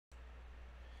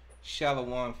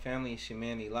Shalom family and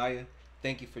Shemani Laya.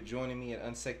 Thank you for joining me at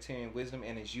Unsectarian Wisdom,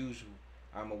 and as usual,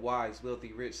 I'm a wise,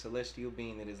 wealthy, rich, celestial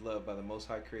being that is loved by the Most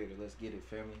High Creator. Let's get it,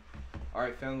 family.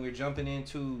 Alright, family, we're jumping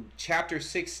into chapter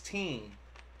 16,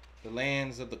 the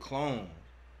lands of the clones.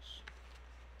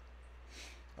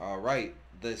 Alright,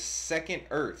 the second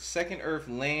Earth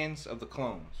lands of the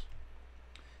clones.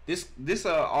 This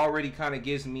already kind of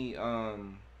gives me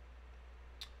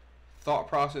thought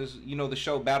process. You know the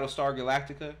show Battlestar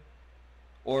Galactica?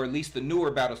 Or at least the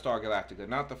newer Battlestar Galactica,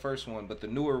 not the first one, but the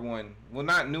newer one. Well,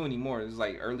 not new anymore. It's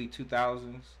like early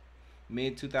 2000s,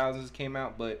 mid 2000s came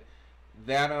out. But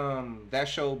that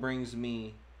show brings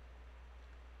me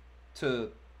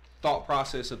to thought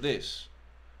process of this,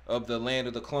 of the land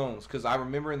of the clones, because I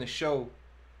remember in the show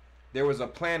there was a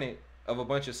planet of a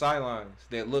bunch of Cylons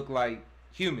that looked like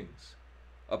humans,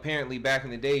 apparently back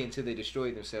in the day until they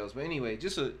destroyed themselves. But anyway,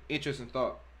 just an interesting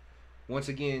thought. Once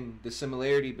again, the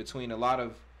similarity between a lot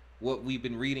of what we've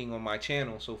been reading on my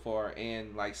channel so far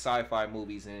and like sci-fi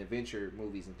movies and adventure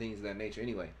movies and things of that nature.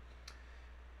 Anyway,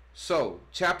 so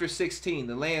chapter 16,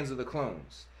 the lands of the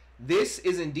clones. This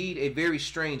is indeed a very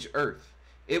strange Earth.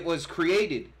 It was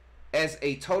created as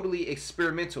a totally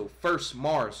experimental first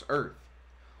Mars Earth,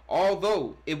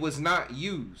 although it was not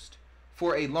used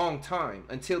for a long time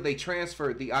until they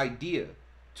transferred the idea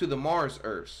to the Mars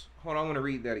Earths. Hold on, I'm going to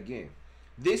read that again.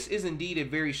 This is indeed a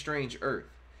very strange Earth.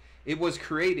 It was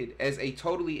created as a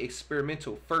totally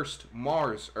experimental first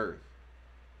Mars Earth.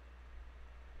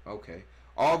 Okay.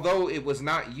 Although it was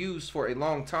not used for a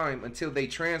long time until they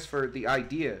transferred the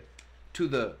idea to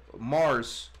the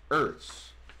Mars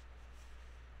Earths.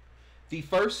 The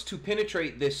first to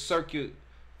penetrate this circle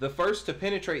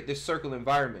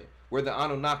environment were the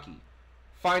Anunnaki,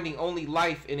 finding only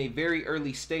life in a very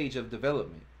early stage of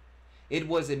development. It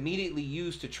was immediately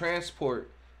used to transport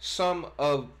some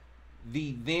of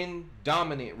the then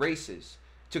dominant races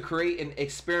to create an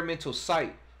experimental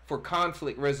site for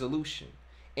conflict resolution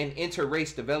and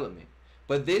inter-race development.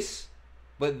 But this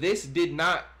did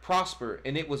not prosper,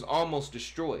 and it was almost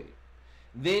destroyed.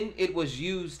 Then it was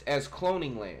used as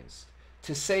cloning lands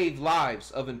to save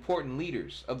lives of important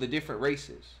leaders of the different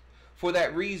races. For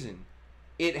that reason,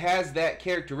 it has that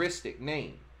characteristic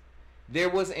name. There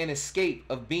was an escape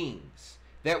of beings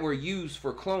that were used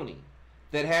for cloning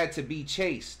that had to be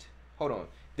chased. Hold on.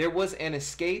 There was an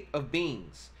escape of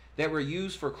beings that were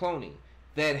used for cloning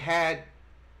that had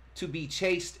to be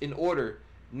chased in order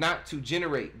not to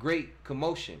generate great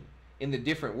commotion in the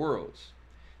different worlds.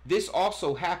 This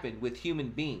also happened with human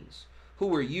beings who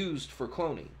were used for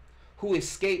cloning, who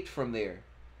escaped from there.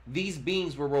 These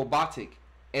beings were robotic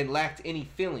and lacked any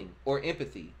feeling or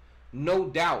empathy. No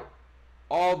doubt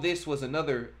all this was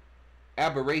another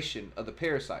aberration of the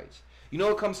parasites. You know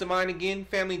what comes to mind again,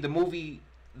 family? The movie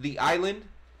The Island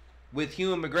with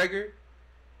Ewan McGregor.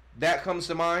 That comes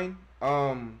to mind.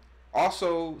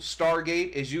 Also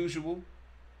Stargate as usual.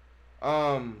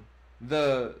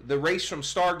 The race from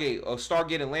Stargate or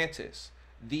Stargate Atlantis.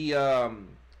 The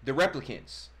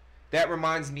replicants. That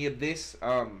reminds me of this.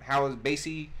 How it's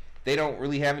basically they don't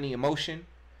really have any emotion.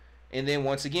 And then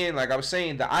once again, like I was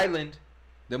saying, The Island,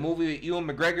 the movie with Ewan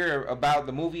McGregor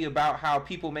about how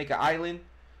people make an island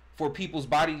for people's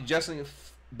body. Just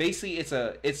basically,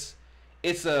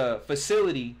 it's a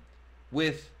facility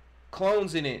with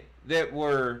clones in it that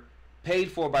were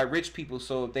paid for by rich people.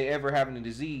 So if they ever have a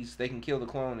disease, they can kill the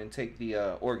clone and take the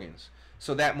organs.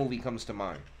 So that movie comes to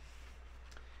mind.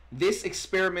 This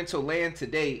experimental land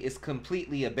today is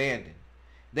completely abandoned.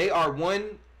 They are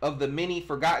one of the many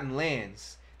forgotten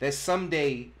lands that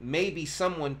someday maybe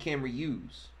someone can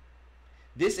reuse.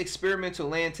 This experimental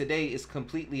land today is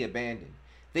completely abandoned.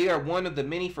 They are one of the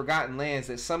many forgotten lands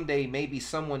that someday maybe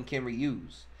someone can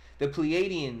reuse. The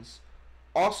Pleiadians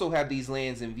also have these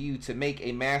lands in view to make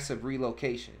a massive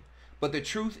relocation. But the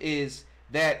truth is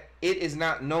that it is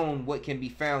not known what can be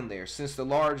found there, since the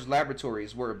large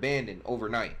laboratories were abandoned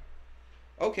overnight.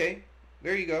 Okay,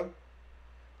 there you go.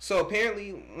 So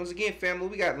apparently, once again, family,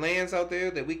 we got lands out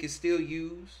there that we can still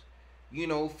use, you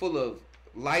know, full of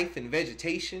life and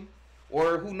vegetation.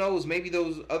 Or who knows, maybe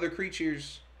those other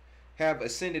creatures have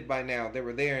ascended by now that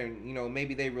were there, and, you know,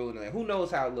 maybe they rule in the land. Who knows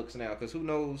how it looks now, because who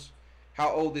knows how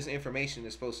old this information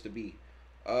is supposed to be.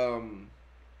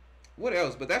 What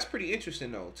else? But that's pretty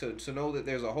interesting, though, to know that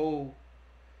there's a whole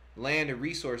land of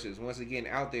resources, once again,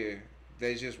 out there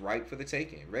that's just ripe for the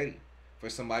taking, ready for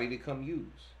somebody to come use.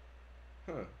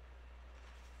 Huh.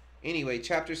 Anyway,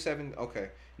 chapter 7. Okay.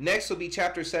 Next will be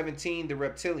chapter 17, the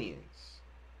reptilians.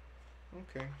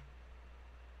 Okay.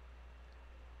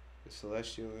 The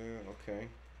celestial. Okay.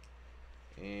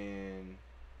 And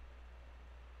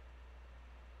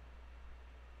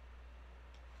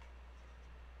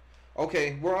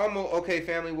Okay, we're almost okay,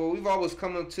 family. Well, we've always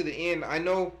come up to the end. I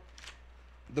know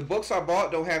the books I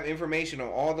bought don't have information on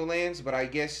all the lands, but I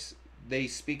guess they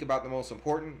speak about the most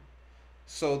important.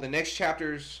 So the next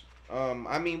chapters,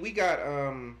 I mean, we got,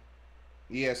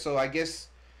 yeah. So I guess,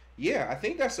 yeah, I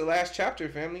think that's the last chapter,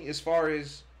 family, as far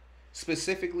as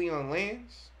specifically on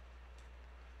lands.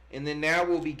 And then now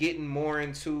we'll be getting more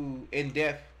into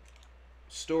in-depth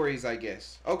stories, I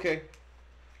guess. Okay.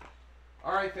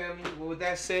 All right, family. Well, with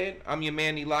that said, I'm your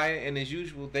man Elijah, and as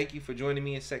usual, thank you for joining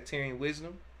me in Sectarian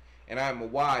Wisdom. And I am a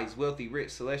wise, wealthy,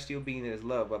 rich, celestial being that is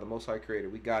loved by the Most High Creator.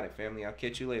 We got it, family. I'll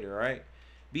catch you later, all right?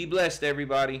 Be blessed,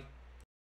 everybody.